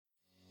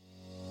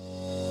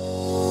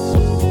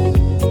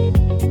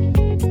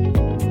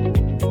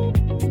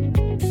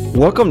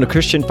Welcome to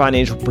Christian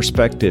Financial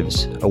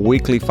Perspectives, a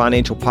weekly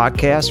financial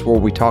podcast where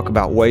we talk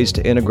about ways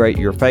to integrate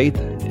your faith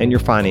and your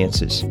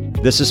finances.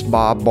 This is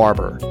Bob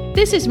Barber.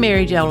 This is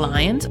Mary Jo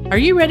Lyons. Are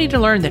you ready to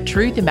learn the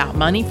truth about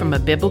money from a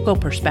biblical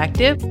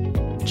perspective?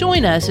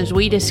 Join us as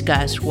we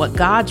discuss what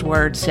God's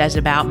Word says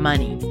about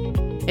money.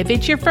 If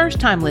it's your first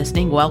time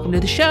listening, welcome to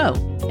the show.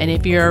 And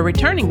if you're a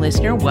returning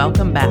listener,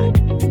 welcome back.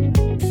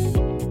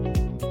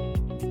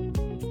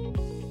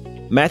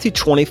 Matthew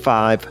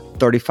 25,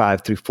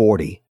 35 through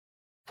 40.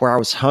 For I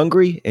was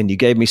hungry, and you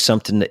gave me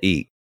something to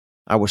eat.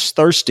 I was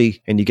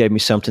thirsty, and you gave me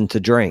something to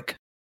drink.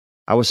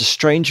 I was a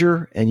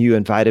stranger, and you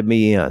invited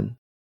me in.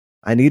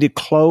 I needed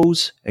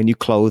clothes, and you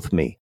clothed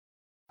me.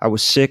 I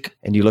was sick,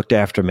 and you looked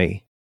after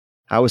me.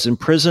 I was in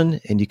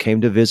prison, and you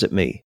came to visit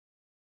me.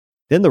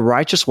 Then the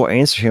righteous will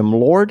answer him,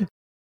 Lord,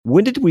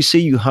 when did we see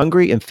you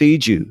hungry and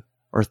feed you,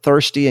 or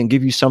thirsty and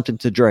give you something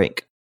to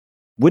drink?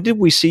 When did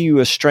we see you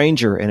a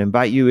stranger and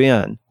invite you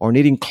in, or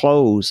needing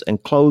clothes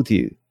and clothe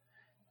you?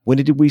 When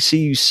did we see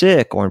you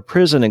sick or in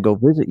prison and go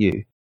visit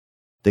you?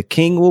 The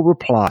king will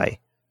reply,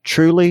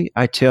 Truly,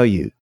 I tell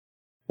you,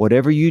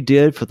 whatever you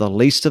did for the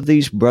least of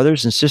these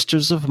brothers and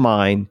sisters of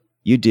mine,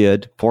 you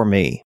did for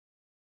me.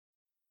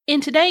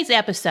 In today's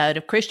episode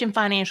of Christian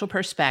Financial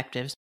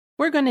Perspectives,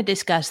 we're going to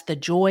discuss the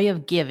joy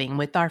of giving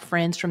with our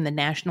friends from the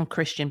National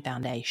Christian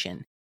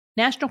Foundation.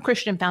 National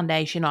Christian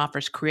Foundation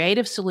offers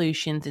creative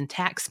solutions and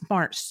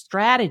tax-smart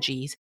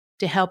strategies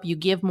to help you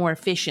give more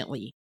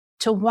efficiently,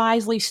 to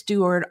wisely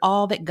steward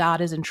all that God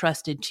has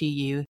entrusted to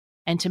you,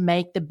 and to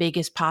make the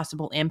biggest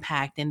possible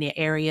impact in the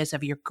areas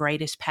of your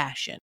greatest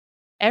passion.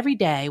 Every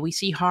day, we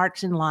see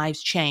hearts and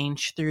lives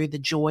change through the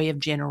joy of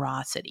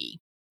generosity.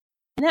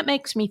 And that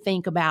makes me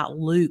think about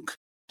Luke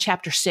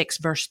chapter 6,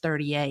 verse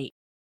 38.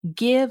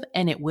 Give,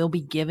 and it will be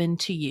given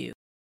to you.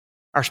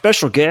 Our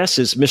special guest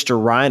is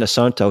Mr. Ryan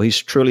Assunto.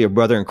 He's truly a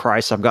brother in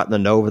Christ I've gotten to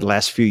know over the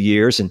last few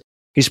years, and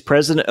he's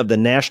president of the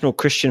National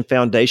Christian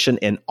Foundation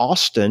in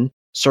Austin,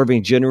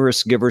 serving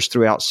generous givers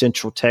throughout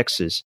Central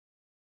Texas.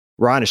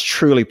 Ryan is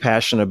truly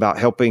passionate about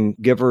helping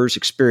givers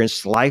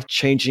experience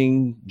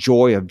life-changing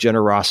joy of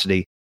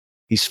generosity.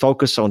 He's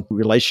focused on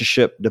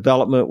relationship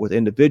development with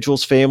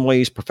individuals,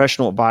 families,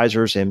 professional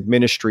advisors, and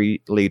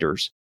ministry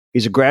leaders.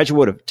 He's a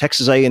graduate of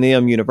Texas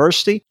A&M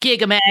University.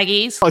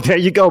 Giga-Maggies. Oh, there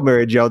you go,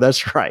 Mary Jo.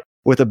 That's right.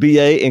 With a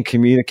BA in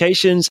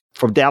Communications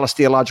from Dallas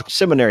Theological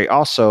Seminary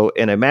also,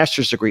 and a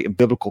master's degree in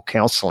Biblical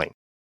Counseling.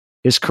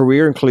 His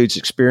career includes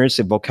experience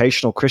in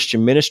vocational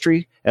Christian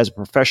ministry as a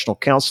professional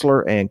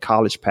counselor and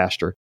college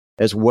pastor,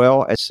 as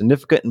well as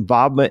significant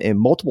involvement in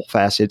multiple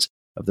facets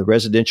of the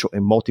residential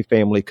and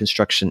multifamily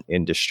construction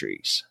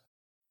industries.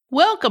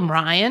 Welcome,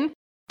 Ryan.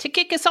 To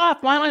kick us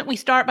off, why don't we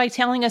start by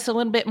telling us a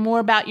little bit more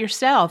about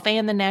yourself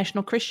and the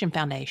National Christian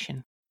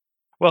Foundation?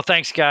 Well,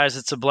 thanks, guys.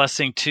 It's a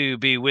blessing to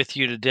be with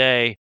you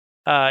today.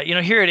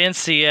 Here at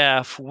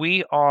NCF,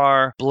 we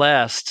are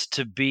blessed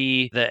to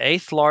be the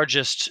 8th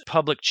largest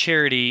public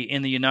charity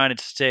in the United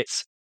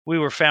States. We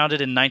were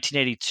founded in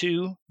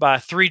 1982 by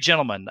 3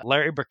 gentlemen,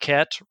 Larry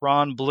Burkett,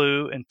 Ron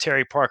Blue, and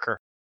Terry Parker.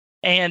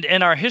 And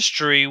in our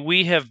history,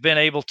 we have been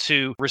able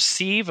to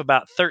receive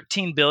about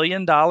 $13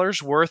 billion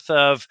worth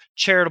of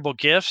charitable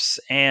gifts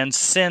and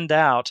send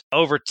out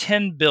over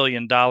 $10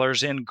 billion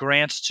in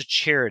grants to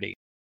charity.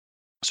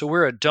 So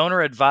we're a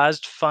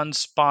donor-advised fund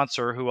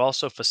sponsor who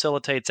also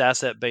facilitates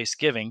asset-based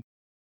giving.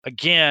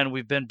 Again,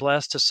 we've been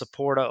blessed to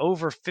support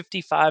over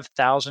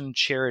 55,000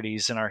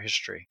 charities in our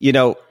history.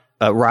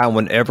 Ryan,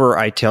 whenever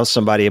I tell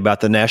somebody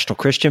about the National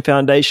Christian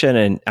Foundation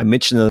and I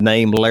mention the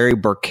name Larry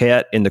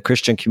Burkett in the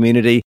Christian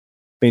community,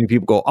 many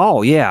people go,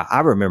 oh, yeah, I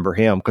remember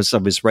him because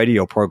of his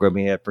radio program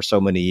he had for so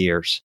many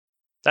years.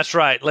 That's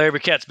right. Larry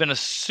Burkett's been a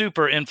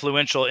super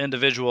influential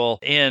individual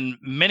in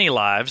many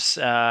lives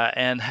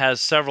and has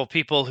several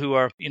people who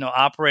are,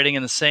 operating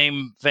in the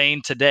same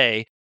vein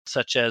today,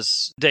 such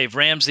as Dave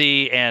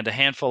Ramsey and a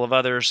handful of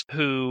others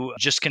who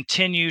just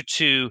continue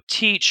to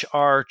teach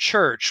our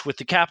church with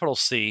the capital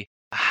C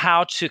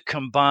how to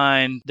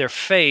combine their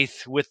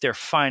faith with their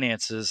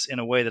finances in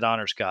a way that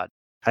honors God.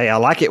 Hey, I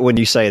like it when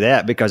you say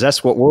that because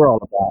that's what we're all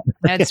about.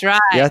 That's right.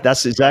 Yeah,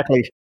 that's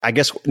exactly, I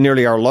guess,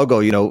 nearly our logo,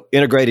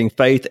 integrating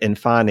faith and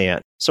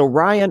finance. So,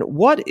 Ryan,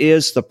 what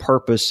is the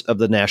purpose of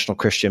the National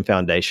Christian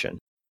Foundation?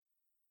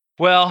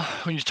 Well,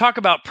 when you talk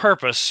about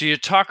purpose, you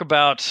talk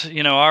about,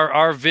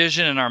 our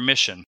vision and our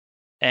mission.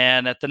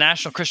 And at the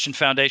National Christian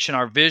Foundation,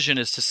 our vision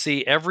is to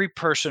see every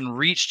person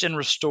reached and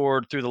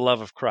restored through the love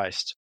of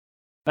Christ.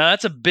 Now,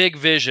 that's a big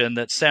vision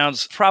that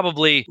sounds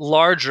probably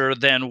larger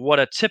than what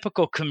a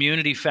typical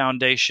community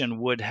foundation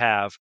would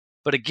have.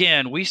 But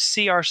again, we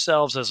see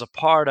ourselves as a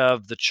part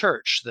of the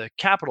church, the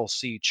capital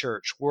C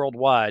church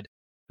worldwide,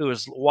 who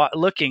is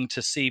looking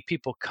to see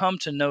people come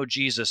to know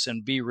Jesus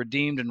and be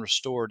redeemed and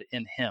restored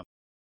in Him.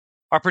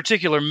 Our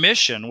particular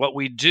mission, what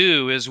we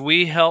do is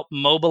we help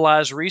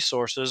mobilize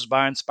resources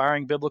by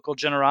inspiring biblical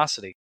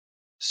generosity.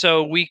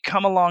 So we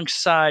come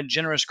alongside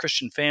generous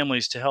Christian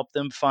families to help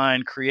them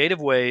find creative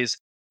ways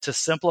to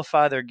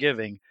simplify their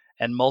giving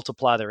and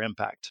multiply their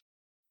impact.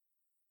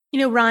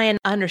 Ryan,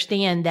 I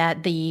understand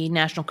that the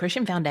National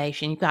Christian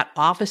Foundation, you've got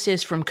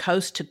offices from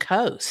coast to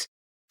coast.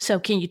 So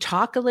can you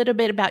talk a little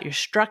bit about your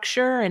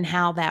structure and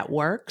how that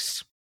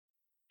works?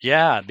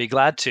 Yeah, I'd be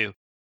glad to.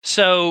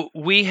 So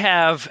we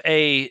have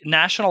a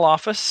national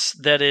office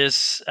that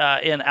is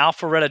in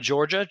Alpharetta,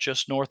 Georgia,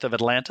 just north of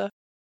Atlanta.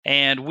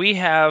 And we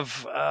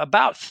have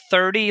about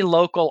 30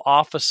 local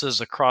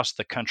offices across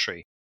the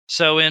country.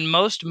 So in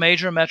most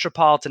major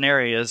metropolitan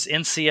areas,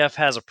 NCF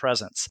has a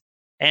presence.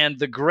 And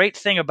the great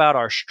thing about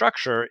our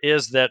structure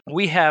is that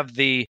we have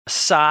the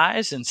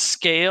size and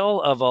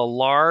scale of a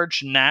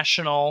large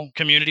national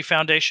community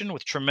foundation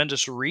with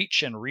tremendous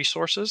reach and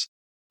resources.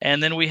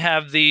 And then we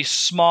have the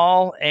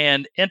small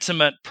and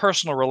intimate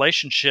personal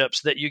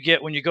relationships that you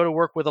get when you go to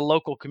work with a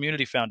local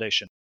community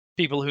foundation.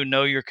 People who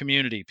know your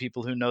community,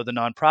 people who know the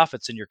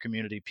nonprofits in your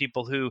community,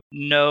 people who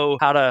know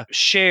how to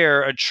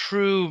share a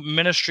true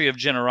ministry of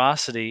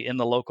generosity in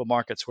the local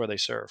markets where they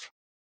serve.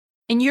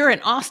 And you're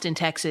in Austin,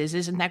 Texas,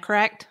 isn't that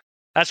correct?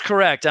 That's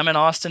correct. I'm in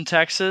Austin,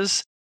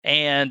 Texas.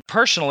 And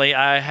personally,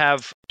 I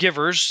have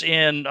givers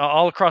in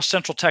all across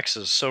Central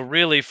Texas. So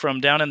really,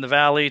 from down in the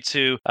valley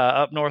to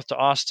up north to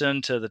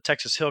Austin to the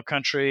Texas Hill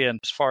Country and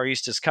as far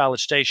east as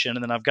College Station.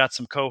 And then I've got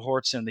some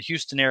cohorts in the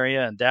Houston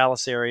area and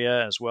Dallas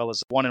area, as well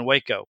as one in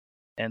Waco.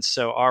 And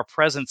so our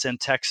presence in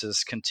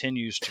Texas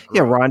continues to grow.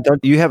 Yeah, Ryan,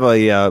 don't you have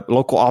a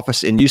local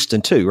office in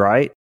Houston too,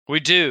 right? We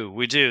do.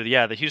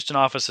 Yeah, the Houston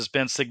office has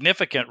been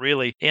significant,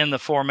 really, in the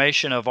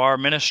formation of our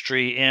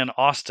ministry in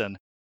Austin.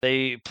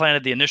 They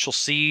planted the initial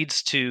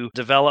seeds to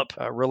develop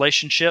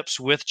relationships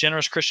with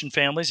generous Christian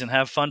families and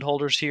have fund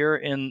holders here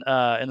in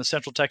the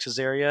Central Texas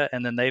area.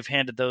 And then they've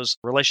handed those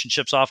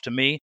relationships off to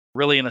me,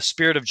 really in a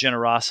spirit of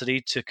generosity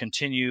to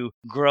continue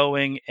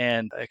growing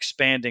and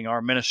expanding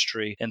our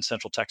ministry in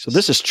Central Texas. So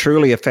this is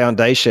truly a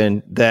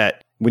foundation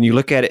that, when you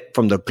look at it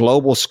from the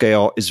global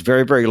scale, is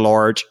very, very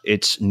large.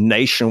 It's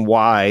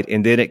nationwide.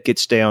 And then it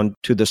gets down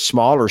to the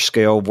smaller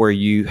scale where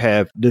you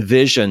have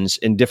divisions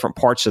in different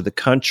parts of the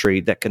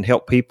country that can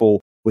help people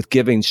with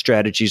giving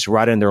strategies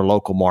right in their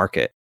local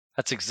market.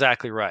 That's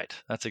exactly right.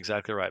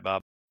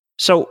 Bob.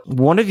 So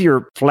one of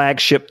your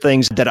flagship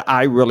things that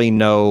I really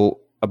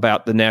know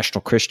about the National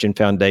Christian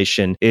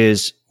Foundation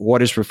is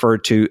what is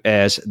referred to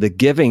as the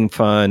Giving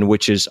Fund,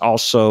 which is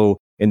also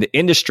in the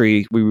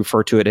industry, we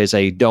refer to it as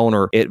a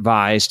donor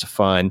advised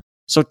fund.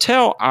 So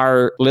tell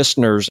our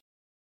listeners,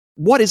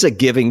 what is a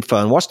giving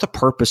fund? What's the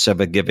purpose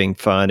of a giving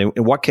fund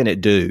and what can it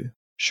do?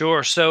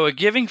 Sure. So a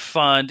giving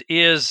fund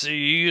is, you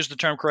use the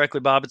term correctly,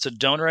 Bob, it's a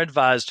donor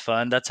advised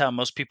fund. That's how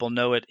most people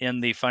know it in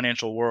the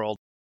financial world.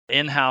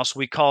 In-house,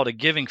 we call it a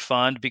giving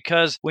fund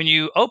because when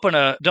you open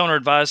a donor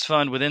advised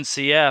fund with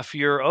NCF,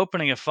 you're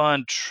opening a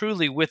fund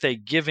truly with a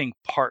giving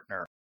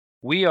partner.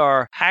 We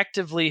are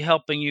actively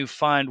helping you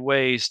find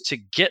ways to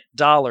get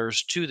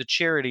dollars to the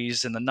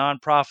charities and the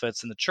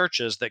nonprofits and the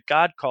churches that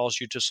God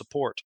calls you to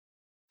support.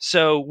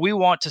 So we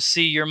want to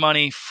see your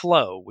money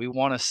flow. We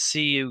want to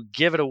see you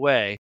give it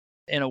away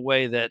in a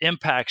way that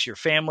impacts your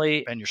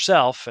family and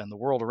yourself and the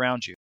world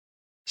around you.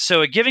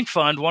 So a giving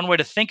fund, one way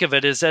to think of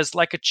it is as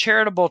like a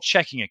charitable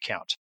checking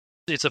account.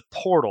 It's a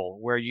portal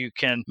where you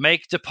can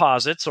make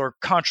deposits or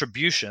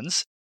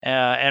contributions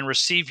and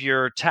receive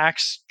your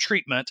tax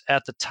treatment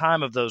at the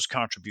time of those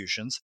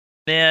contributions.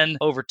 Then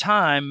over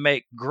time,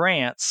 make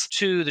grants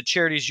to the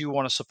charities you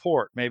want to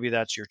support. Maybe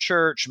that's your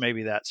church,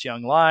 maybe that's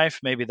Young Life,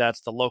 maybe that's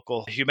the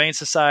local Humane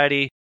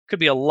Society. Could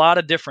be a lot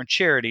of different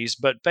charities,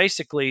 but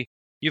basically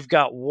you've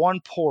got one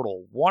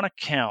portal, one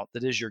account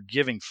that is your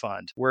giving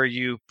fund where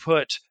you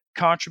put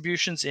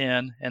contributions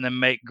in and then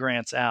make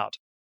grants out.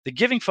 The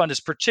giving fund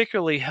is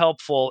particularly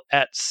helpful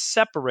at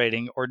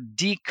separating or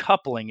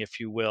decoupling, if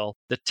you will,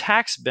 the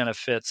tax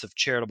benefits of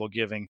charitable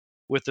giving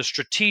with the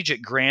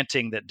strategic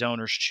granting that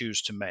donors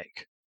choose to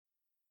make.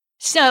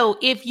 So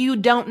if you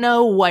don't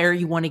know where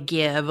you want to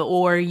give,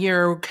 or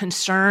you're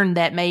concerned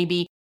that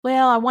maybe,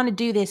 well, I want to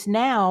do this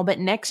now, but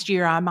next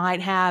year I might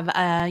have,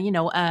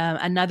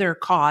 another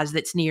cause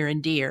that's near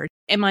and dear.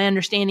 Am I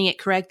understanding it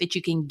correct that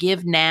you can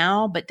give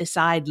now, but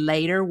decide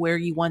later where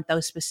you want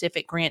those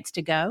specific grants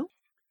to go?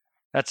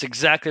 That's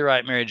exactly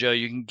right, Mary Jo.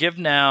 You can give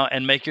now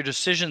and make your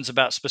decisions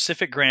about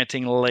specific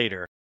granting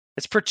later.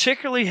 It's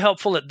particularly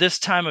helpful at this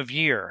time of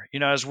year.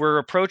 As we're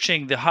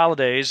approaching the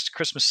holidays,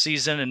 Christmas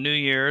season and New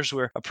Year's,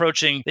 we're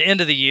approaching the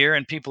end of the year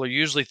and people are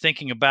usually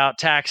thinking about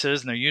taxes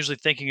and they're usually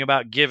thinking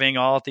about giving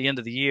all at the end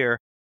of the year.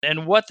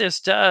 And what this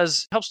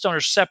does helps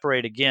donors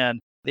separate again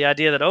the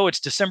idea that, it's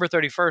December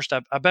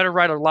 31st, I better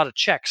write a lot of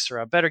checks or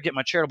I better get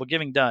my charitable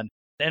giving done.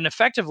 And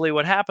effectively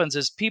what happens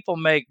is people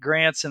make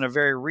grants in a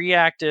very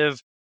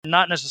reactive,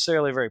 not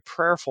necessarily a very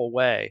prayerful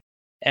way.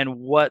 And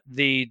what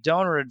the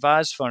donor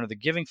advised fund or the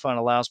giving fund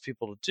allows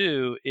people to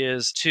do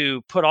is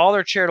to put all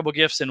their charitable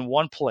gifts in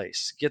one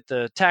place, get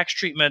the tax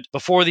treatment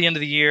before the end of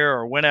the year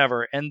or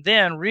whenever, and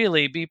then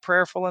really be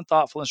prayerful and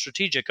thoughtful and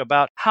strategic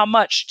about how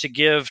much to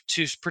give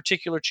to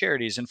particular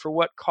charities and for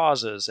what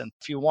causes. And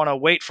if you want to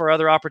wait for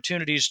other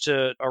opportunities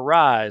to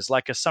arise,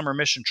 like a summer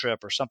mission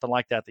trip or something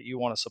like that you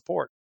want to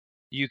support,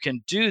 you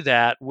can do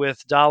that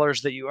with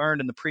dollars that you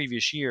earned in the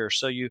previous year.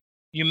 So you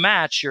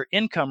match your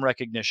income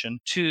recognition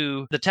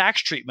to the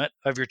tax treatment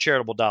of your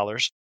charitable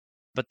dollars,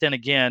 but then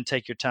again,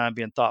 take your time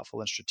being thoughtful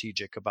and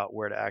strategic about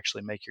where to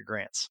actually make your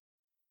grants.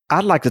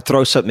 I'd like to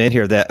throw something in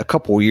here that a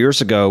couple of years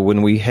ago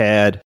when we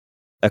had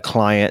a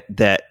client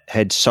that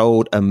had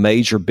sold a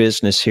major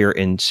business here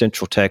in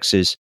Central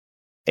Texas,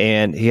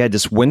 and he had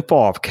this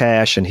windfall of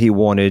cash and he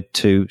wanted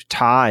to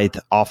tithe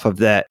off of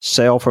that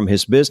sale from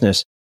his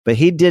business, but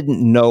he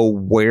didn't know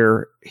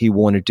where he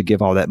wanted to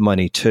give all that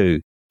money to,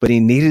 but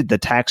he needed the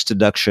tax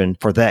deduction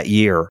for that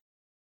year.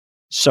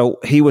 So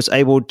he was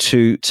able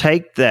to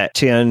take that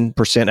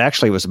 10%,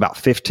 actually it was about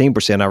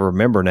 15%, I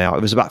remember now.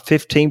 It was about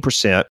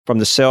 15% from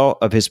the sale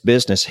of his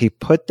business. He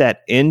put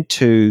that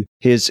into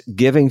his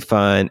giving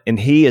fund, and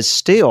he is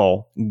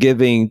still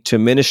giving to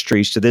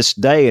ministries to this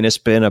day. And it's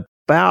been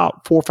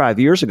about 4 or 5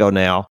 years ago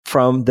now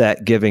from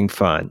that giving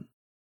fund.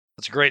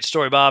 That's a great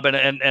story, Bob, and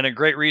a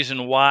great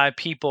reason why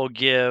people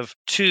give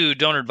to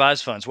donor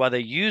advised funds, why they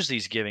use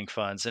these giving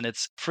funds. And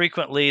it's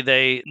frequently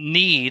they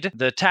need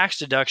the tax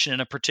deduction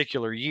in a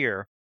particular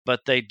year,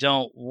 but they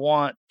don't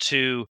want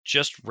to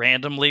just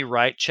randomly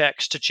write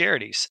checks to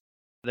charities.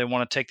 They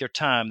want to take their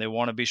time, they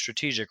want to be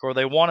strategic, or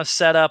they want to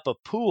set up a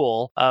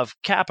pool of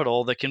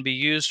capital that can be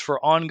used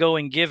for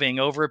ongoing giving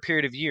over a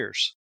period of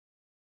years.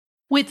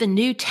 With the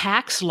new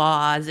tax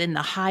laws and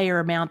the higher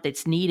amount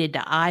that's needed to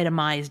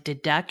itemize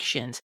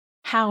deductions,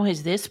 how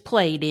has this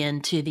played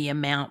into the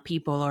amount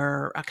people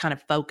are kind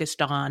of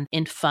focused on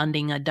in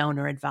funding a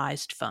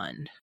donor-advised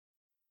fund?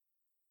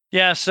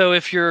 Yeah, so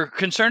if you're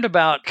concerned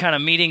about kind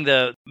of meeting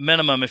the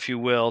minimum, if you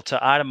will, to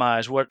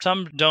itemize, what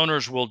some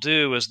donors will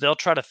do is they'll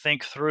try to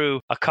think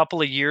through a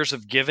couple of years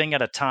of giving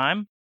at a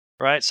time,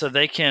 right? So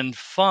they can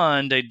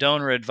fund a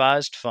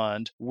donor-advised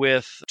fund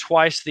with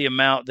twice the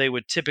amount they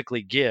would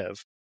typically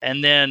give,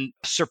 and then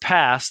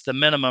surpass the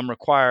minimum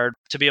required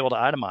to be able to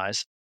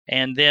itemize,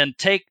 and then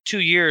take 2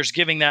 years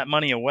giving that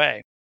money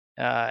away.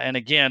 And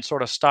again,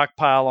 sort of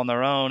stockpile on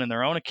their own in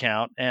their own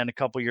account, and a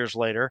couple years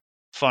later,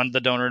 fund the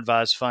donor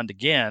advised fund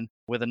again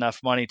with enough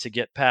money to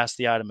get past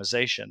the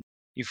itemization.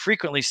 You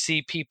frequently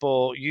see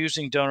people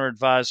using donor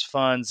advised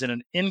funds in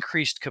an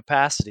increased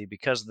capacity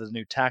because of the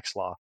new tax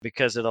law,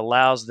 because it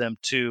allows them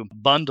to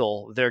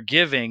bundle their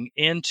giving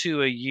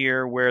into a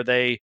year where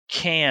they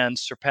can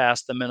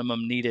surpass the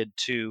minimum needed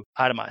to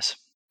itemize.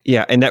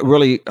 Yeah, and that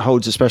really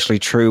holds especially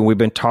true. We've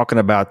been talking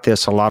about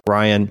this a lot,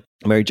 Ryan,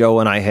 Mary Jo,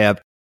 and I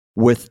have,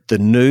 with the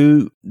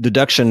new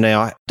deduction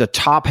now, the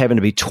top having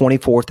to be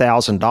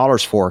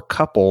 $24,000 for a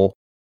couple.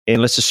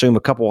 And let's assume a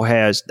couple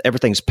has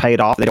everything's paid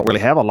off. They don't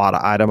really have a lot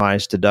of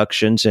itemized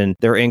deductions, and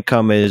their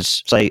income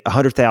is, say,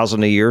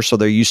 $100,000 a year. So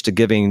they're used to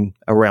giving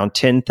around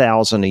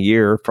 $10,000 a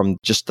year from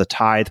just the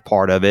tithe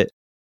part of it.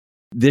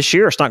 This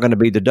year, it's not going to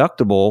be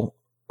deductible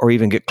or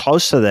even get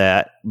close to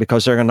that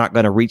because they're not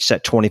going to reach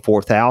that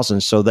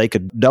 $24,000. So they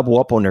could double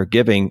up on their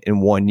giving in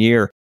 1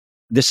 year.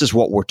 This is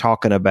what we're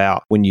talking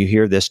about when you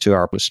hear this to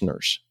our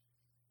listeners.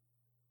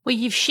 Well,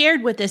 you've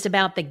shared with us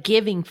about the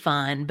Giving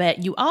Fund,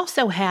 but you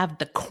also have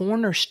the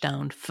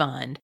Cornerstone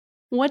Fund.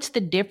 What's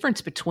the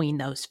difference between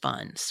those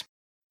funds?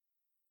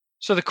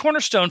 So the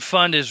Cornerstone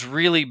Fund is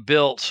really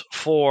built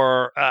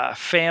for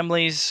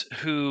families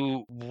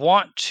who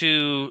want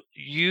to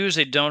use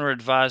a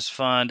donor-advised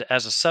fund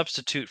as a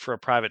substitute for a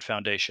private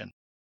foundation.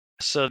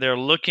 So they're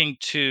looking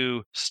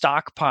to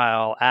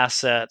stockpile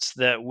assets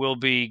that will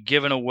be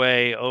given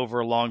away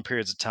over long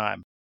periods of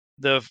time.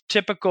 The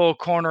typical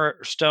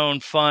Cornerstone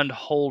Fund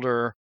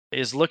holder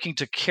is looking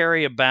to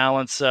carry a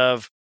balance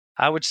of,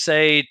 I would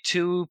say,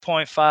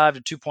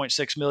 $2.5 to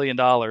 $2.6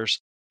 million.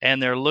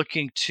 And they're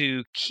looking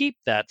to keep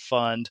that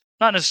fund,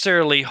 not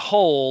necessarily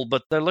whole,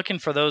 but they're looking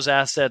for those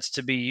assets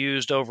to be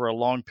used over a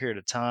long period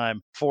of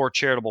time for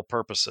charitable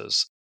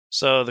purposes.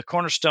 So the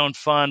Cornerstone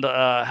Fund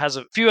has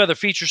a few other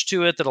features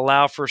to it that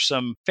allow for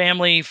some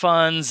family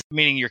funds,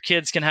 meaning your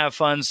kids can have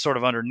funds sort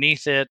of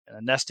underneath it in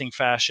a nesting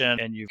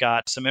fashion. And you've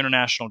got some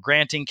international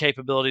granting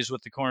capabilities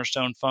with the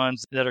Cornerstone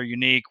Funds that are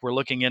unique. We're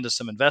looking into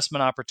some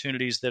investment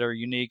opportunities that are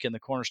unique in the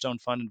Cornerstone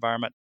Fund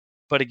environment.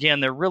 But again,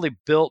 they're really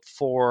built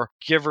for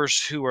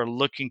givers who are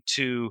looking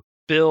to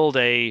build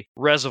a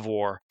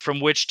reservoir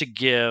from which to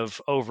give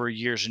over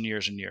years and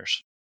years and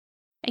years.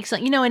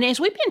 Excellent. And as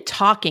we've been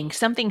talking,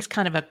 something's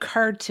kind of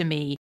occurred to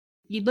me.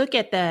 You look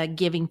at the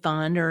Giving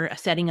Fund or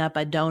setting up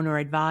a donor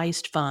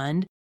advised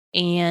fund,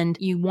 and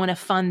you want to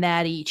fund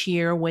that each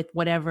year with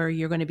whatever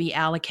you're going to be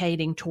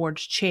allocating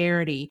towards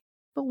charity.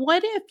 But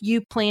what if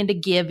you plan to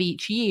give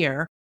each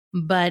year,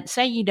 but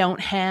say you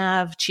don't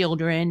have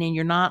children and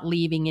you're not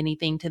leaving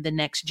anything to the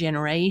next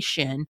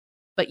generation,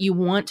 but you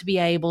want to be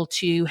able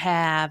to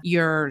have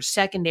your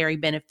secondary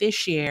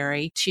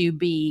beneficiary to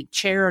be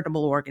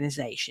charitable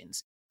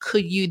organizations?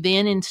 Could you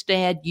then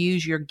instead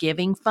use your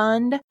Giving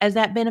Fund as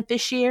that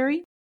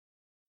beneficiary?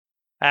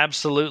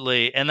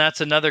 Absolutely. And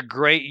that's another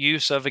great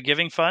use of a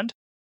giving fund.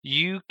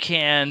 You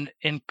can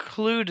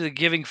include the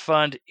giving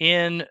fund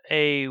in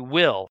a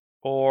will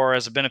or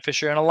as a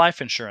beneficiary on a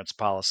life insurance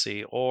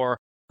policy or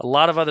a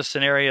lot of other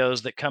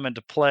scenarios that come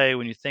into play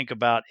when you think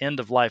about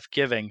end-of-life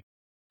giving.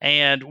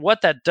 And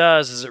what that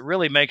does is it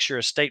really makes your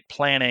estate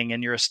planning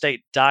and your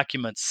estate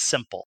documents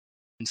simple.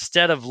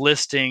 Instead of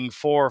listing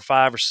 4 or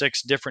 5 or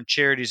 6 different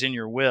charities in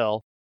your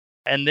will,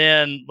 and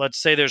then let's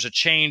say there's a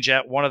change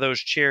at one of those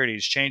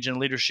charities, change in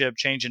leadership,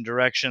 change in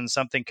direction,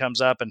 something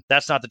comes up and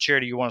that's not the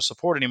charity you want to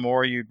support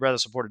anymore, you'd rather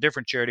support a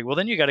different charity, well,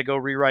 then you got to go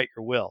rewrite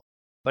your will.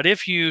 But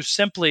if you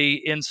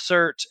simply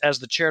insert as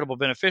the charitable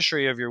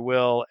beneficiary of your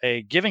will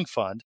a giving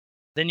fund,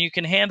 then you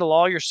can handle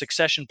all your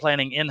succession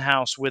planning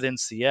in-house with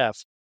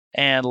NCF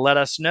and let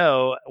us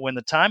know when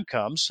the time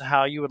comes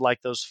how you would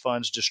like those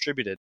funds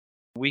distributed.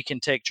 We can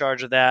take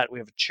charge of that. We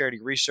have a charity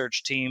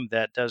research team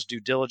that does due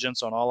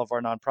diligence on all of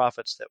our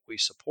nonprofits that we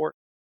support.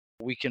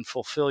 We can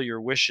fulfill your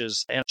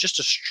wishes in just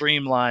a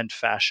streamlined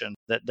fashion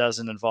that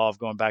doesn't involve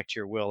going back to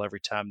your will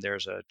every time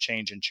there's a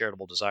change in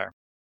charitable desire.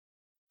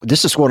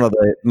 This is one of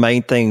the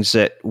main things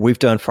that we've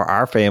done for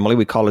our family.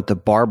 We call it the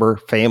Barber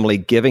Family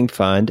Giving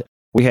Fund.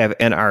 We have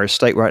in our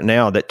estate right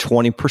now that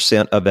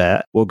 20% of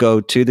that will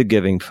go to the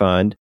giving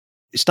fund.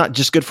 It's not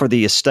just good for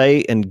the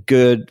estate and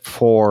good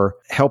for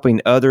helping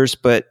others,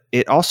 but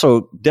it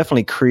also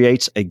definitely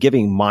creates a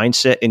giving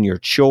mindset in your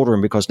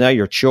children because now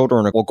your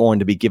children are going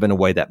to be giving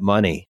away that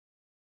money.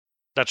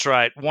 That's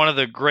right. One of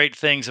the great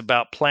things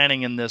about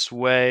planning in this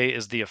way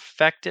is the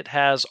effect it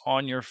has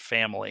on your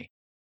family.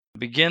 It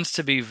begins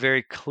to be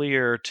very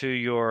clear to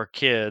your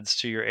kids,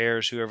 to your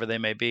heirs, whoever they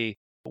may be.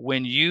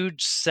 When you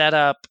set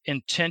up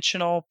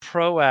intentional,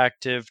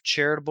 proactive,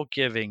 charitable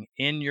giving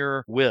in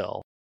your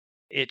will,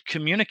 it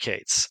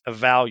communicates a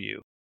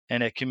value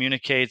and it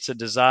communicates a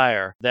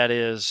desire that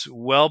is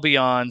well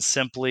beyond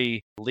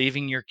simply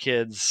leaving your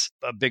kids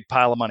a big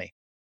pile of money.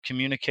 It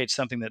communicates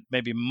something that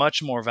may be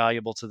much more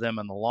valuable to them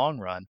in the long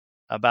run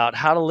about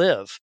how to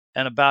live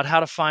and about how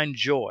to find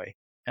joy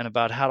and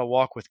about how to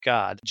walk with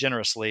God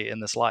generously in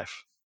this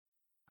life.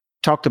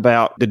 Talked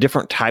about the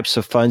different types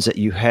of funds that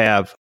you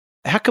have.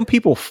 How can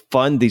people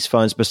fund these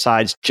funds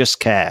besides just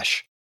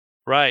cash?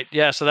 Right.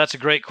 Yeah. So that's a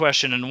great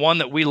question and one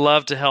that we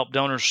love to help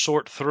donors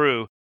sort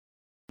through.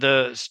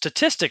 The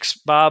statistics,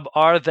 Bob,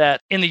 are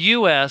that in the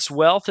U.S.,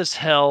 wealth is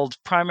held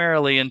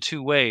primarily in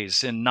 2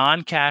 ways, in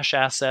non-cash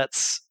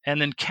assets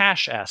and then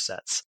cash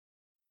assets.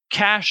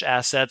 Cash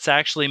assets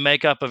actually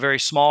make up a very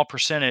small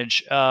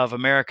percentage of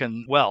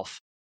American wealth.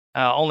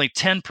 Only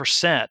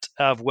 10%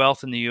 of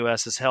wealth in the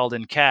U.S. is held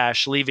in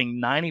cash,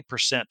 leaving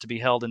 90% to be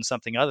held in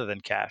something other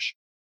than cash.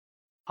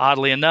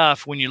 Oddly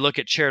enough, when you look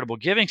at charitable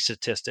giving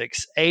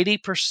statistics,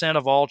 80%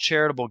 of all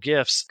charitable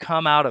gifts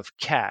come out of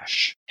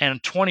cash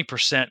and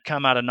 20%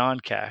 come out of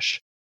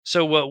non-cash.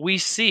 So what we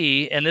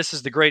see, and this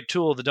is the great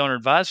tool of the Donor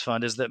Advised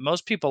Fund, is that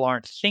most people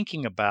aren't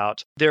thinking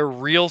about their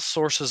real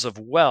sources of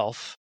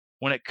wealth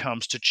when it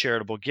comes to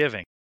charitable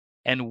giving.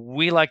 And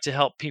we like to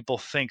help people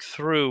think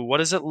through, what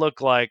does it look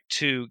like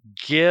to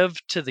give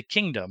to the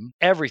kingdom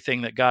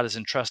everything that God has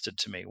entrusted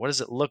to me? What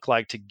does it look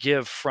like to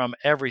give from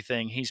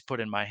everything He's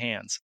put in my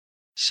hands?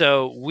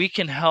 So we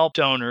can help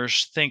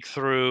donors think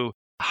through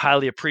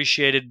highly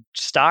appreciated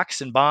stocks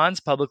and bonds,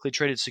 publicly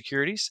traded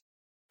securities.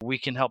 We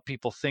can help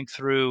people think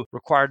through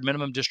required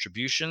minimum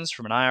distributions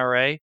from an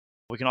IRA.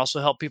 We can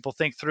also help people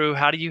think through,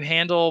 how do you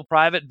handle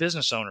private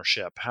business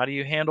ownership? How do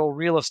you handle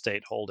real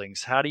estate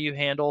holdings? How do you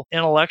handle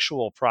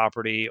intellectual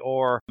property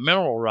or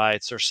mineral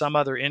rights or some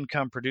other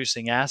income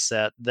producing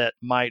asset that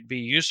might be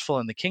useful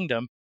in the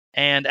kingdom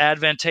and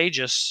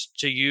advantageous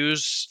to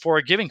use for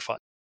a giving fund?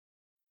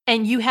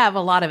 And you have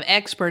a lot of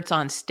experts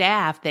on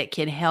staff that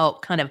can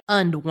help kind of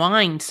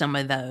unwind some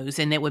of those.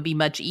 And it would be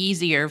much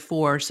easier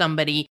for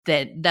somebody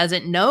that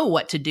doesn't know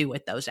what to do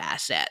with those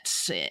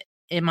assets.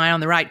 Am I on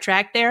the right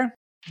track there?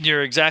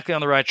 You're exactly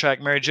on the right track,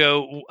 Mary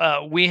Jo.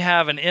 We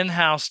have an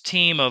in-house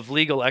team of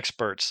legal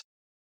experts,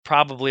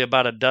 probably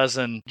about a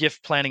dozen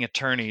gift planning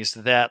attorneys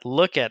that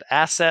look at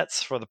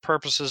assets for the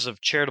purposes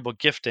of charitable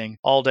gifting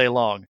all day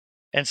long.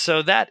 And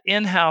so that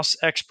in-house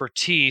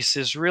expertise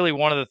is really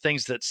one of the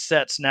things that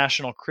sets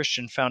National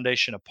Christian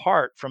Foundation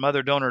apart from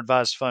other donor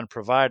advised fund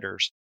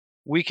providers.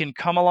 We can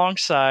come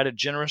alongside a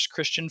generous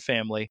Christian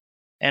family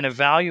and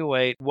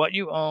evaluate what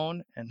you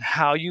own and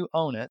how you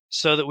own it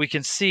so that we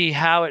can see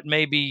how it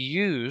may be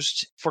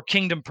used for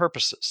kingdom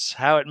purposes,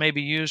 how it may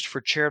be used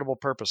for charitable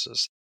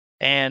purposes.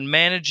 And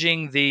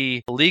managing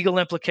the legal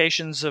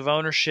implications of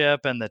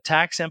ownership and the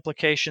tax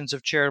implications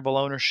of charitable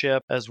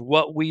ownership is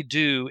what we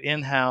do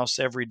in-house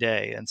every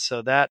day. And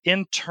so that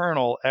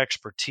internal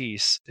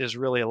expertise is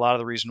really a lot of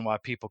the reason why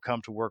people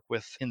come to work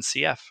with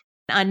NCF.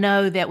 I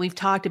know that we've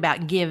talked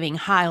about giving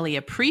highly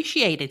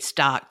appreciated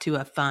stock to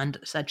a fund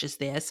such as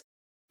this,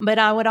 but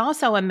I would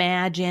also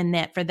imagine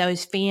that for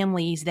those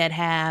families that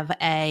have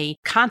a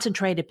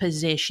concentrated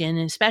position,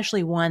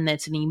 especially one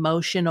that's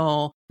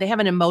they have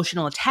an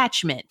emotional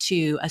attachment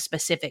to a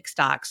specific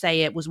stock.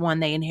 Say it was one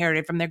they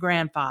inherited from their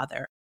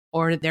grandfather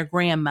or their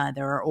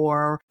grandmother,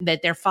 or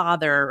that their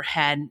father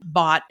had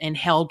bought and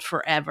held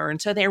forever.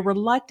 And so they're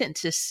reluctant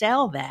to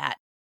sell that.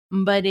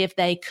 But if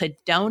they could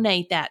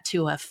donate that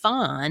to a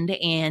fund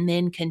and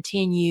then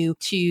continue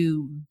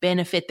to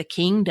benefit the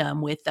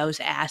kingdom with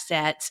those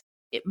assets,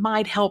 it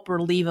might help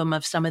relieve them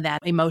of some of that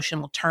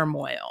emotional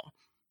turmoil.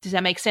 Does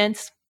that make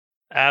sense?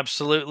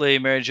 Absolutely,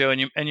 Mary Jo,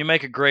 and you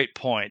make a great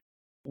point.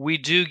 We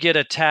do get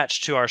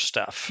attached to our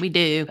stuff. We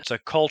do. It's a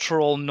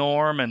cultural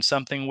norm and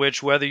something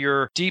which, whether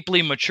you're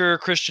deeply mature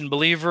Christian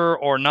believer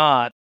or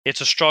not,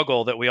 it's a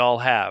struggle that we all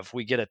have.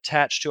 We get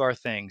attached to our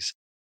things.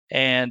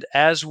 And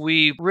as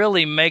we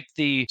really make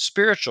the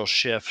spiritual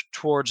shift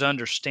towards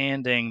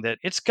understanding that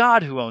it's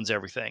God who owns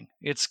everything,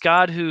 it's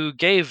God who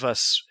gave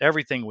us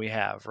everything we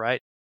have,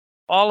 right?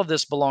 All of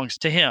this belongs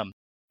to Him.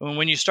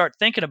 When you start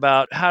thinking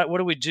about what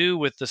do we do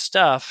with the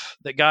stuff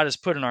that God has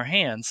put in our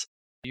hands,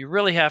 you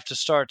really have to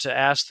start to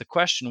ask the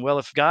question, well,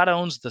 if God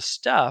owns the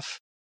stuff,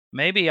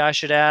 maybe I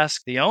should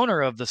ask the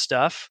owner of the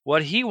stuff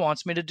what He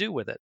wants me to do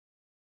with it.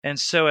 And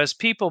so as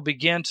people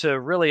begin to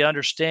really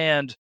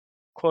understand,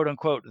 quote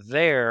unquote,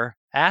 their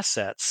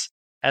assets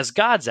as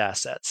God's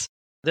assets,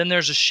 then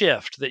there's a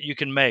shift that you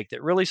can make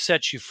that really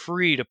sets you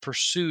free to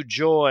pursue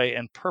joy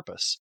and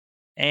purpose.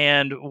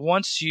 And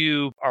once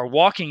you are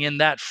walking in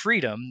that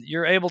freedom,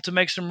 you're able to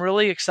make some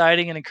really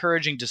exciting and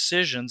encouraging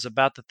decisions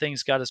about the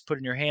things God has put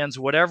in your hands,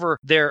 whatever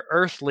their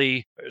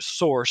earthly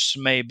source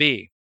may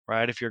be,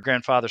 right? If your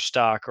grandfather's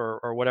stock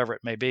or whatever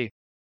it may be,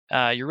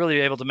 you're really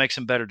able to make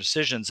some better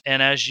decisions.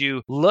 And as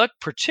you look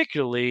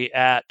particularly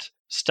at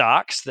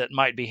stocks that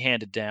might be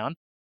handed down,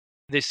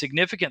 the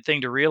significant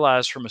thing to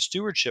realize from a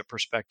stewardship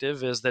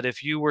perspective is that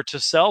if you were to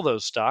sell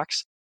those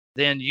stocks,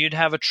 then you'd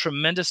have a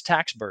tremendous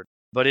tax burden.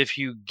 But if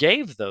you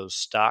gave those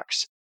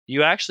stocks,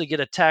 you actually get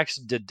a tax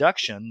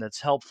deduction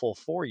that's helpful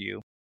for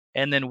you.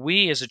 And then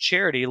we as a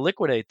charity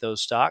liquidate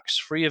those stocks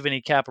free of any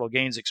capital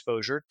gains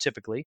exposure,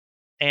 typically.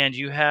 And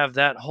you have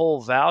that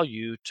whole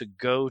value to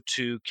go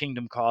to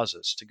kingdom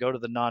causes, to go to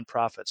the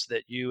nonprofits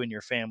that you and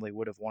your family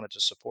would have wanted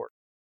to support.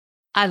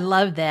 I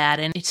love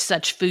that. And it's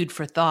such food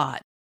for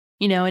thought.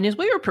 And as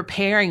we were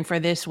preparing for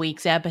this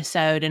week's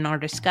episode and our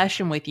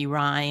discussion with you,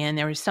 Ryan,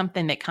 there was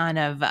something that kind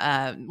of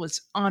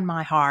was on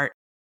my heart.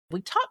 We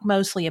talk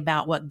mostly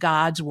about what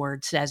God's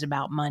word says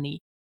about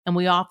money, and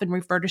we often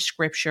refer to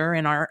scripture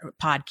in our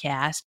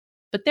podcast.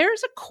 But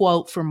there's a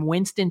quote from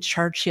Winston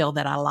Churchill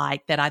that I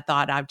like that I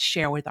thought I'd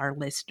share with our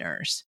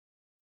listeners.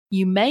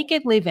 You make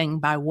a living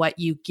by what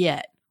you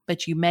get,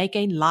 but you make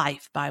a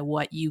life by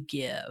what you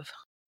give.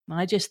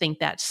 I just think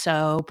that's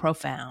so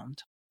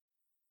profound.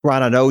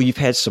 Ryan, I know you've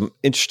had some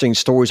interesting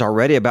stories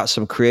already about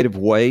some creative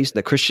ways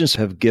that Christians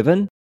have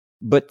given.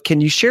 But can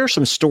you share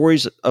some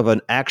stories of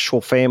an actual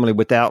family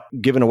without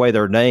giving away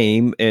their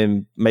name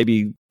and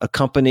maybe a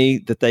company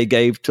that they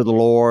gave to the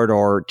Lord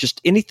or just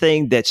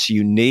anything that's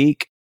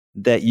unique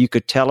that you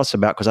could tell us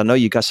about? Because I know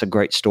you got some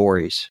great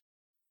stories.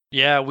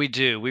 Yeah, we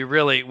do.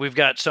 We've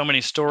got so many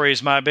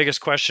stories. My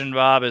biggest question,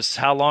 Bob, is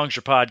how long's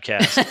your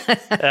podcast?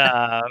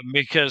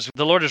 Because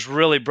the Lord has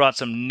really brought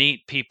some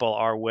neat people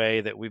our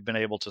way that we've been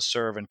able to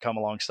serve and come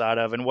alongside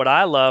of. And what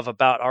I love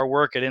about our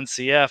work at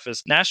NCF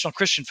is National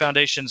Christian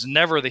Foundation's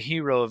never the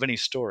hero of any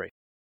story.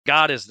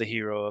 God is the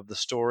hero of the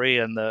story,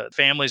 and the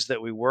families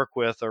that we work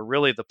with are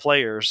really the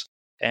players,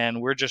 and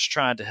we're just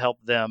trying to help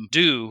them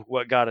do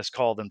what God has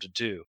called them to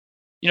do.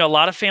 A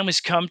lot of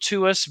families come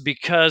to us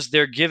because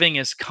their giving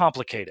is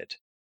complicated.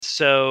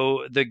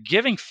 So the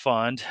giving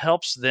fund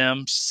helps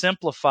them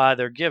simplify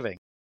their giving.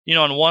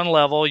 On one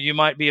level, you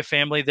might be a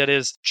family that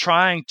is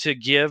trying to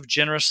give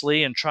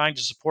generously and trying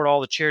to support all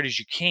the charities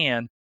you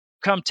can.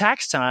 Come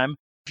tax time,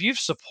 if you've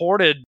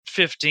supported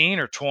 15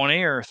 or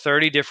 20 or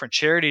 30 different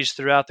charities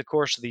throughout the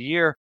course of the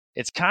year,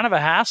 it's kind of a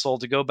hassle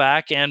to go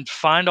back and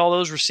find all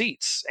those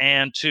receipts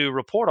and to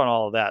report on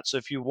all of that. So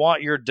if you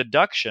want your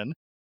deduction,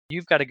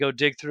 you've got to go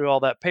dig through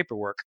all that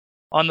paperwork.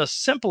 On the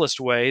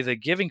simplest way, the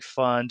Giving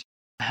Fund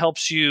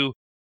helps you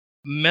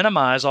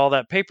minimize all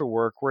that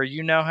paperwork where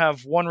you now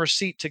have one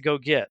receipt to go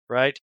get,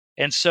 right?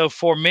 And so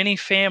for many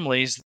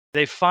families,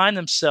 they find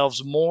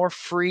themselves more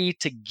free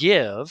to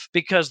give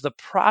because the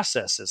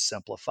process is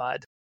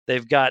simplified.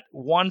 They've got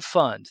one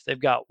fund,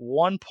 they've got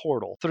one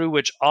portal through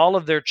which all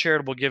of their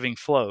charitable giving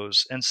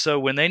flows. And so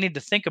when they need to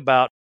think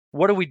about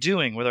what are we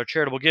doing with our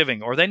charitable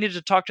giving? Or they need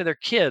to talk to their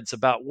kids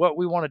about what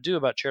we want to do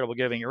about charitable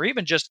giving, or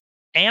even just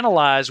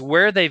analyze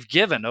where they've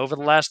given over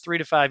the last 3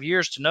 to 5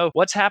 years to know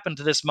what's happened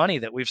to this money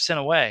that we've sent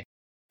away.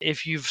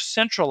 If you've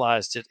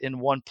centralized it in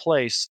one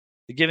place,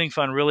 the Giving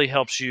Fund really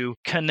helps you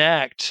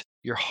connect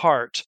your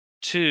heart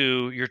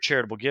to your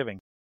charitable giving.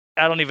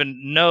 I don't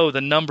even know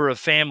the number of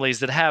families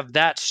that have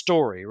that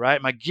story,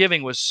 right? My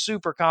giving was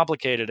super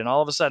complicated, and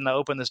all of a sudden I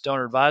opened this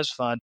donor advised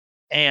fund,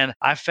 and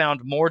I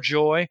found more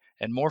joy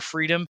and more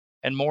freedom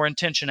and more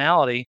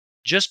intentionality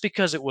just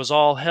because it was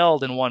all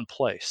held in one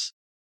place.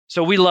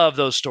 So we love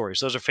those stories.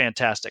 Those are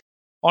fantastic.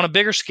 On a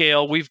bigger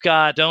scale, we've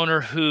got a donor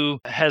who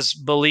has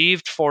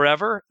believed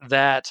forever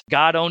that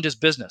God owned his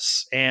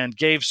business and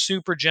gave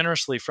super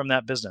generously from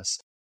that business.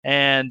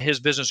 And his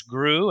business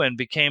grew and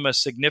became a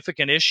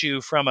significant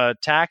issue from a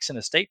tax and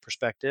estate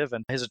perspective.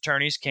 And his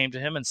attorneys came to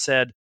him and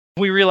said,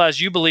 We realize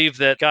you believe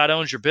that God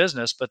owns your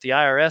business, but the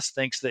IRS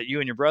thinks that you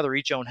and your brother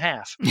each own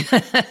half.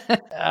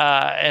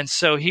 And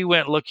so he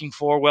went looking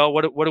for, well,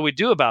 what do we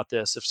do about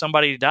this? If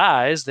somebody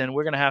dies, then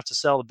we're going to have to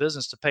sell the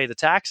business to pay the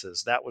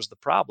taxes. That was the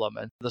problem.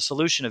 And the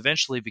solution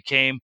eventually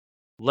became,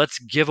 let's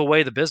give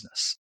away the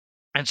business.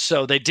 And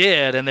so they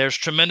did, and there's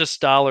tremendous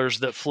dollars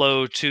that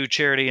flow to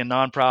charity and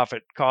nonprofit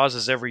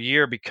causes every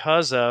year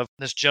because of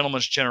this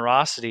gentleman's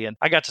generosity. And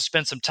I got to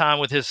spend some time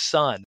with his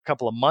son a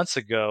couple of months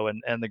ago.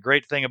 And the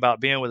great thing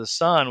about being with his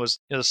son was,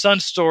 the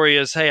son's story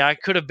is, hey, I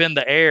could have been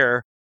the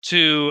heir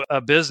to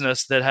a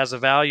business that has a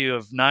value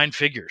of 9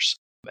 figures.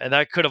 And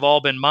that could have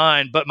all been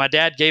mine, but my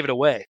dad gave it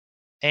away.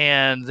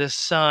 And this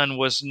son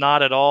was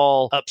not at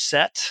all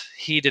upset.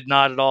 He did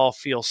not at all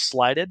feel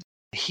slighted.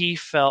 He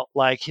felt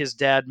like his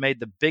dad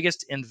made the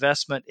biggest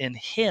investment in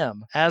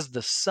him as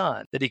the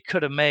son that he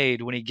could have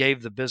made when he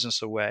gave the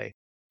business away,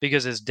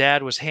 because his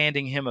dad was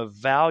handing him a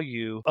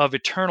value of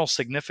eternal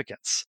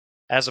significance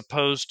as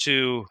opposed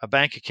to a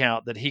bank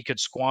account that he could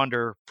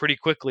squander pretty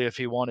quickly if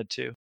he wanted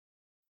to.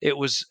 It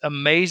was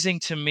amazing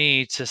to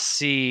me to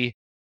see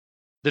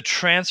the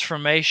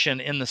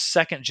transformation in the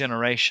second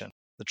generation,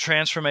 the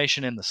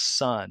transformation in the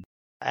son,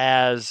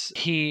 as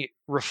he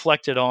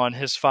reflected on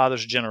his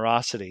father's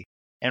generosity.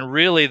 And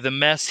really the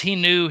mess he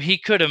knew he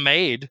could have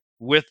made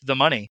with the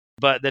money,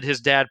 but that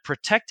his dad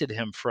protected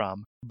him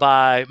from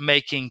by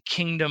making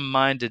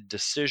kingdom-minded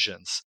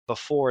decisions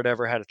before it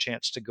ever had a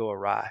chance to go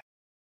awry.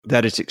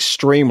 That is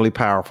extremely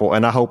powerful.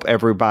 And I hope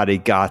everybody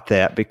got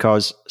that,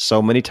 because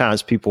so many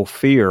times people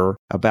fear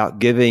about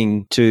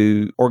giving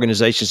to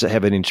organizations that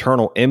have an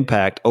eternal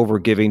impact over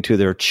giving to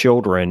their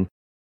children.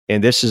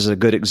 And this is a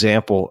good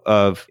example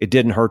of it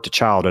didn't hurt the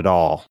child at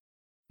all.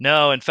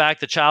 No, in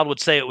fact, the child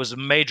would say it was a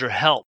major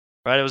help.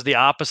 Right? It was the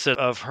opposite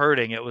of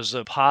hurting. It was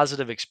a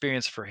positive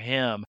experience for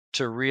him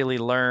to really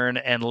learn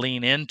and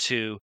lean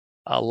into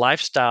a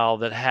lifestyle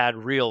that had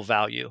real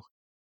value.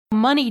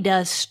 Money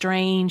does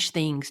strange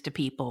things to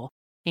people,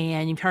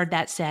 and you've heard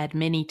that said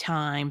many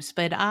times,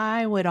 but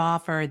I would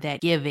offer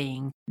that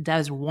giving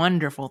does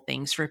wonderful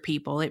things for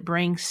people. It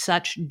brings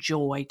such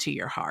joy to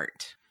your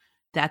heart.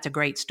 That's a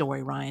great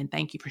story, Ryan.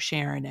 Thank you for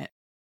sharing it.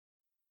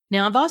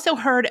 Now, I've also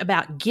heard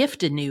about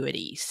gift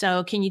annuities.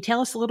 So can you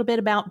tell us a little bit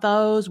about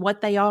those,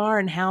 what they are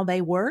and how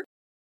they work?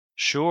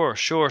 Sure.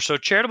 So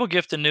charitable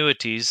gift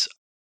annuities,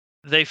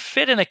 they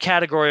fit in a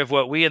category of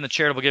what we in the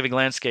charitable giving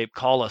landscape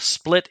call a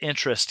split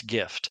interest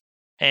gift.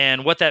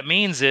 And what that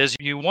means is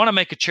you want to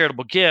make a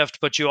charitable gift,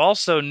 but you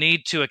also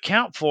need to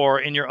account for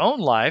in your own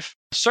life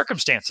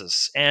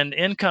circumstances and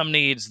income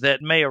needs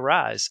that may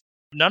arise.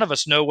 None of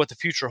us know what the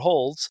future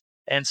holds.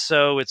 And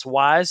so it's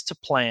wise to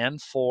plan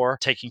for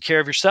taking care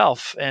of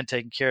yourself and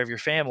taking care of your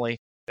family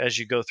as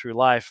you go through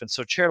life. And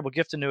so charitable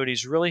gift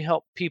annuities really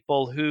help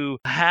people who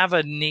have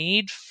a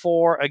need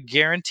for a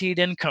guaranteed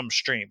income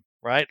stream,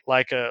 right?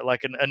 Like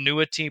an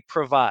annuity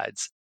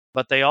provides.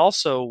 But they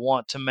also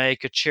want to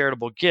make a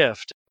charitable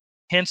gift.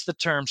 Hence the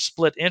term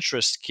split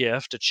interest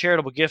gift. A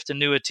charitable gift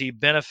annuity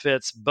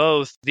benefits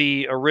both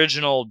the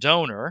original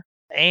donor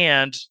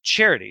and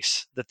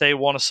charities that they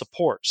want to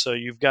support. So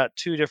you've got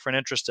 2 different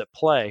interests at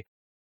play.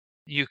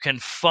 You can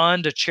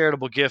fund a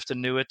charitable gift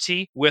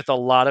annuity with a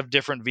lot of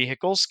different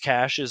vehicles.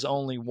 Cash is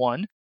only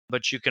one,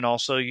 but you can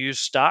also use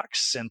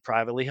stocks and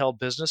privately held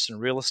business and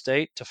real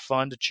estate to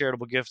fund a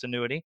charitable gift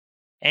annuity.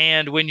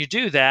 And when you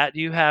do that,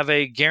 you have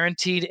a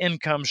guaranteed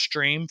income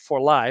stream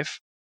for life,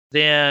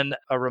 then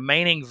a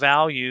remaining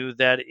value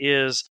that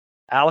is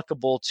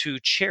allocable to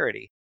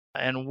charity.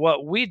 And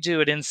what we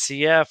do at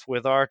NCF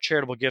with our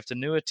charitable gift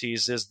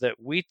annuities is that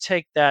we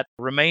take that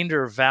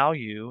remainder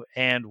value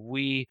and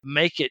we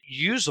make it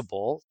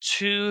usable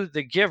to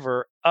the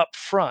giver up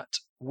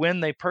front when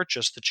they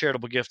purchase the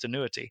charitable gift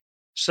annuity.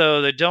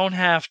 So they don't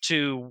have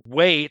to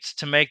wait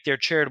to make their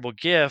charitable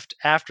gift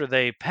after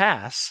they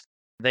pass.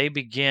 They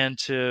begin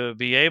to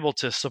be able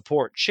to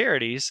support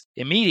charities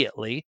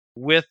immediately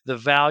with the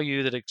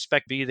value that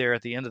expect to be there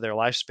at the end of their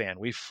lifespan.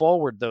 We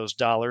forward those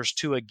dollars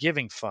to a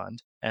giving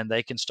fund, and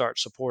they can start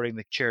supporting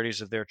the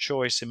charities of their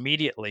choice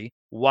immediately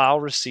while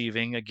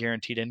receiving a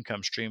guaranteed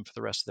income stream for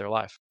the rest of their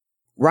life.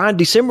 Ryan,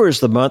 December is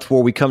the month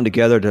where we come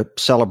together to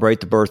celebrate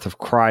the birth of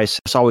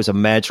Christ. It's always a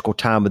magical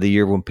time of the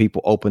year when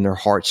people open their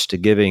hearts to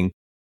giving.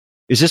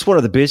 Is this one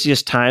of the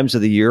busiest times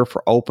of the year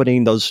for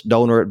opening those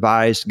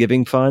donor-advised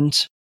giving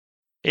funds?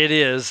 It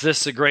is.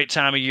 This is a great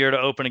time of year to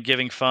open a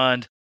giving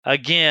fund.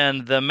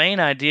 Again, the main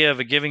idea of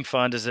a giving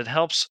fund is it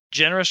helps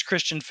generous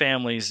Christian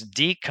families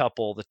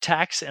decouple the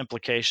tax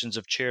implications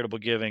of charitable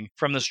giving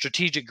from the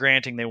strategic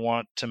granting they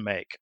want to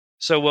make.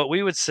 So what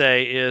we would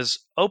say is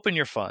open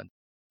your fund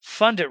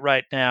it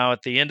right now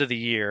at the end of the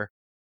year.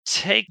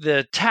 Take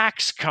the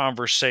tax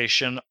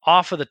conversation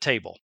off of the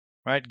table,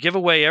 right? Give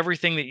away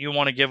everything that you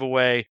want to give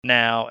away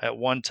now at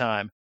one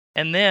time,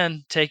 and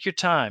then take your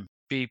time.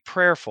 Be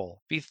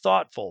prayerful, be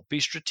thoughtful,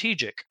 be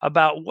strategic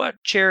about what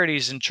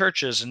charities and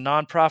churches and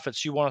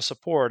nonprofits you want to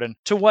support and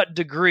to what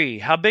degree.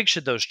 How big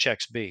should those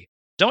checks be?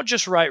 Don't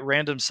just write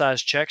random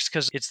sized checks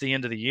because it's the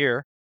end of the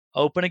year.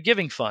 open a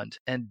giving fund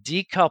and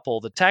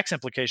decouple the tax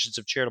implications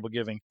of charitable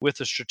giving with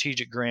the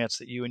strategic grants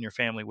that you and your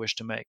family wish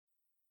to make.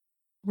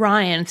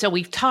 Ryan, so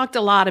we've talked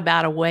a lot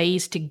about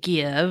ways to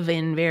give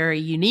and very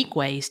unique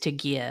ways to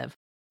give.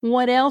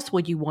 What else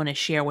would you want to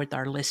share with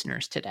our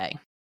listeners today?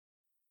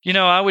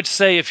 I would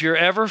say if you're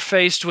ever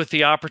faced with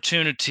the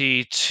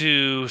opportunity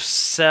to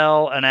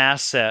sell an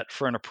asset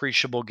for an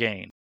appreciable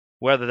gain,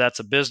 whether that's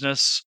a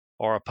business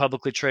or a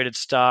publicly traded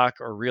stock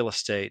or real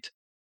estate,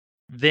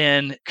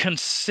 then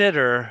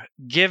consider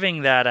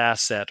giving that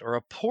asset or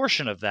a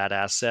portion of that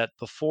asset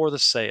before the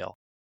sale.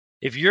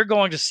 If you're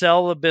going to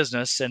sell the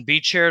business and be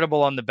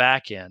charitable on the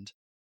back end,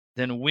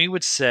 then we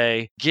would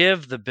say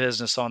give the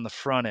business on the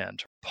front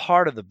end,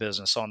 part of the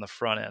business on the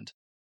front end,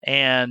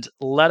 and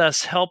let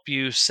us help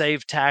you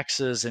save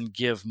taxes and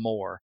give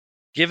more.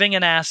 Giving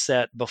an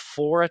asset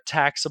before a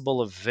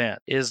taxable event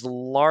is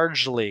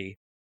wildly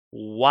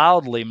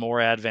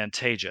more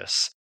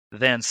advantageous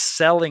than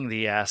selling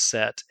the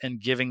asset and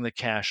giving the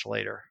cash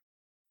later.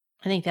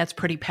 I think that's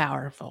pretty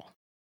powerful.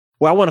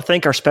 Well, I want to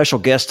thank our special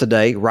guest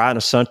today, Ryan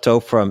Assunto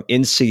from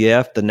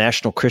NCF, the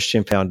National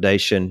Christian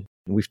Foundation.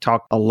 We've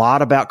talked a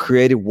lot about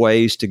creative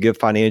ways to give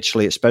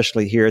financially,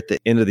 especially here at the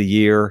end of the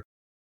year,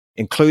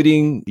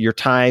 including your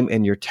time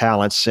and your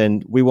talents.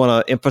 And we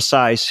want to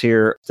emphasize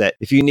here that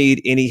if you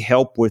need any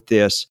help with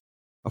this,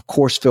 of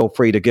course, feel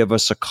free to give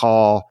us a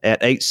call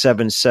at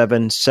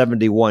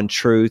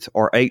 877-71-TRUTH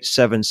or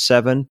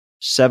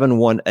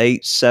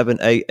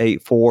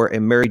 877-718-7884.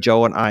 And Mary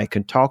Jo and I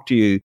can talk to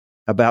you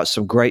about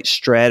some great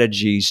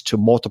strategies to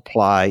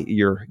multiply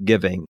your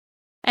giving.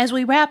 As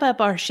we wrap up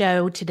our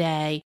show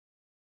today,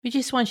 we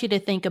just want you to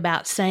think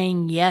about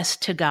saying yes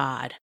to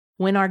God.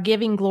 When our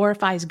giving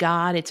glorifies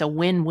God, it's a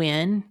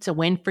win-win. It's a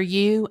win for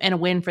you and a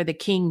win for the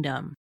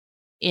kingdom.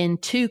 In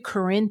 2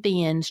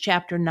 Corinthians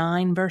chapter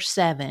 9, verse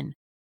 7,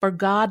 for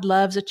God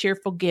loves a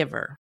cheerful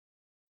giver.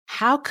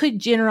 How could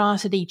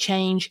generosity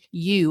change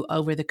you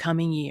over the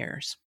coming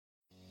years?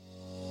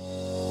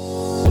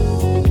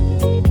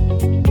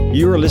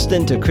 You are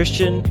listening to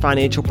Christian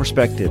Financial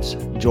Perspectives.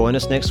 Join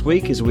us next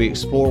week as we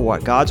explore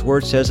what God's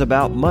Word says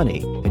about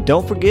money. And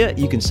don't forget,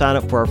 you can sign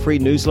up for our free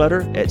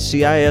newsletter at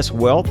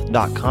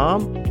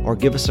CISwealth.com or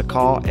give us a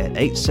call at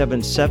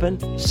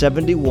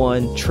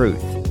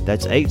 877-71-TRUTH.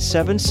 That's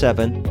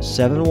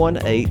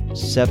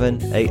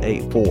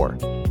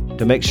 877-718-7884.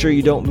 To make sure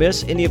you don't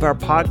miss any of our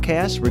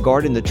podcasts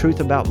regarding the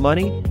truth about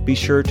money, be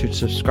sure to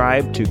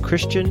subscribe to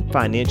Christian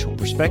Financial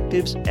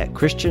Perspectives at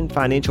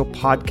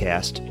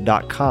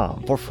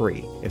ChristianFinancialPodcast.com for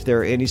free. If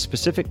there are any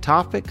specific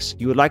topics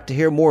you would like to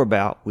hear more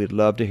about, we'd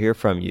love to hear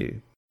from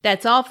you.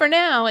 That's all for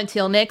now.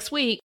 Until next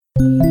week.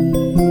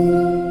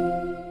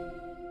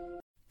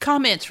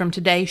 Comments from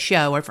today's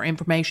show are for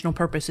informational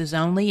purposes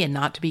only and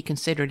not to be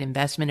considered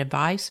investment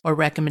advice or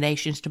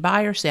recommendations to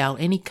buy or sell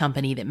any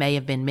company that may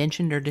have been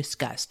mentioned or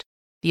discussed.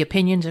 The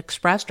opinions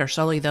expressed are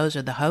solely those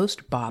of the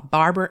host, Bob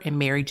Barber and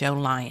Mary Jo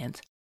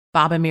Lyons.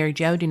 Bob and Mary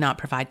Jo do not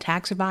provide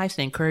tax advice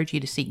and encourage you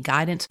to seek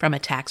guidance from a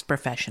tax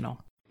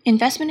professional.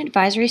 Investment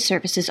advisory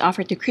services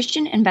offered through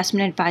Christian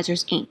Investment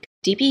Advisors, Inc.,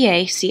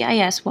 DBA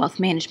CIS Wealth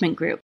Management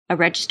Group, a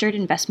registered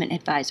investment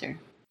advisor.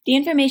 The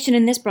information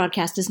in this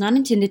broadcast is not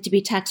intended to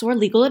be tax or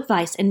legal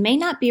advice and may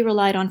not be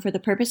relied on for the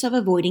purpose of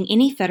avoiding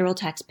any federal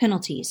tax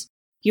penalties.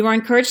 You are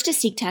encouraged to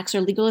seek tax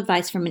or legal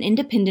advice from an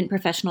independent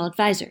professional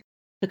advisor.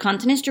 The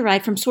content is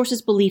derived from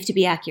sources believed to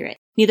be accurate.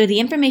 Neither the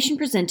information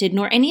presented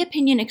nor any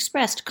opinion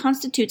expressed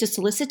constitutes a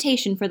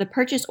solicitation for the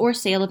purchase or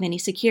sale of any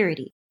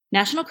security.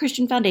 National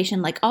Christian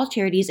Foundation, like all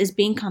charities, is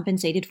being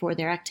compensated for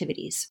their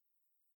activities.